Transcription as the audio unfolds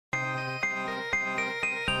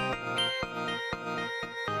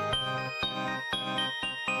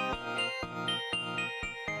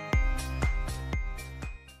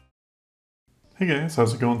Hey guys,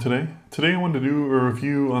 how's it going today? Today I wanted to do a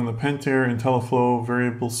review on the Pentair IntelliFlo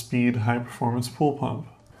Variable Speed High Performance Pool Pump.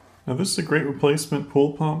 Now this is a great replacement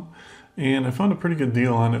pool pump and I found a pretty good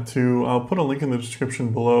deal on it too. I'll put a link in the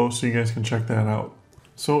description below so you guys can check that out.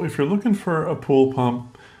 So if you're looking for a pool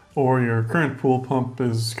pump or your current pool pump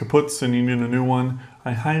is kaput and you need a new one,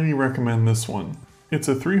 I highly recommend this one. It's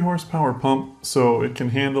a 3 horsepower pump, so it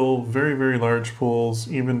can handle very large pools,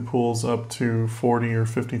 even pools up to 40 or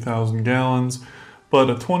 50,000 gallons. But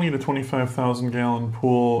a 20 to 25,000 gallon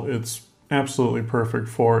pool, it's absolutely perfect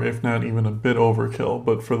for, if not even a bit overkill.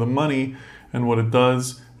 But for the money and what it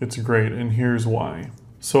does, it's great, and here's why.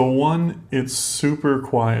 So one, it's super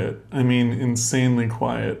quiet. I mean, insanely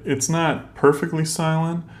quiet. It's not perfectly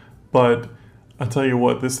silent, but I'll tell you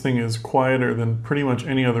what, this thing is quieter than pretty much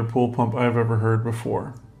any other pool pump I've ever heard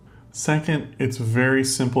before. Second, it's very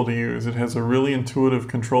simple to use. It has a really intuitive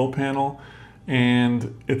control panel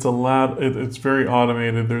and it's very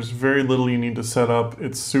automated. There's very little you need to set up.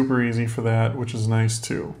 It's super easy for that, which is nice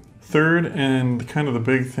too. Third, and kind of the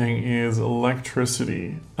big thing, is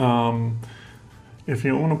electricity. If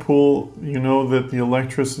you own a pool, you know that the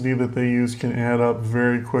electricity that they use can add up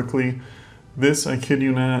very quickly. This, I kid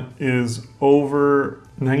you not, is over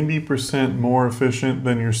 90% more efficient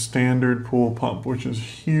than your standard pool pump, which is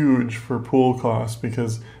huge for pool costs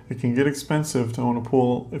because it can get expensive to own a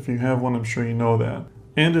pool. If you have one, I'm sure you know that.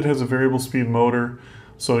 And it has a variable speed motor,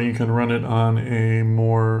 so you can run it on a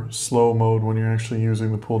more slow mode when you're actually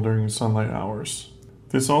using the pool during sunlight hours.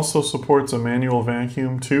 This also supports a manual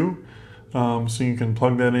vacuum too, so you can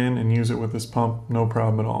plug that in and use it with this pump, no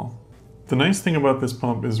problem at all. The nice thing about this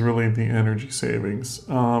pump is really the energy savings.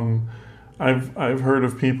 I've heard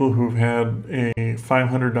of people who've had a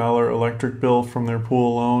 $500 electric bill from their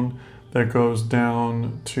pool alone that goes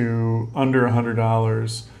down to under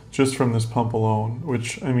 $100 just from this pump alone,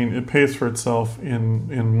 which, I mean, it pays for itself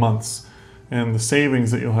in months. And the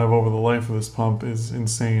savings that you'll have over the life of this pump is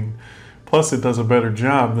insane. Plus, it does a better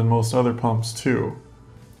job than most other pumps too.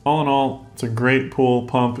 All in all, it's a great pool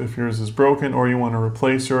pump if yours is broken or you want to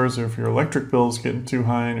replace yours, or if your electric bill is getting too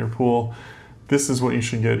high in your pool. This is what you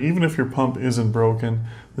should get. Even if your pump isn't broken,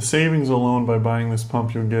 the savings alone by buying this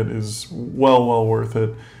pump you'll get is well worth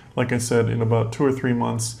it. Like I said, in about 2 or 3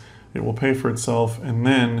 months, it will pay for itself, and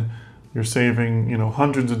then you're saving,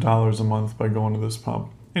 hundreds of dollars a month by going to this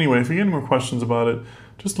pump. Anyway, if you get any more questions about it,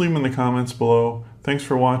 just leave them in the comments below. Thanks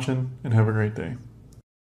for watching, and have a great day.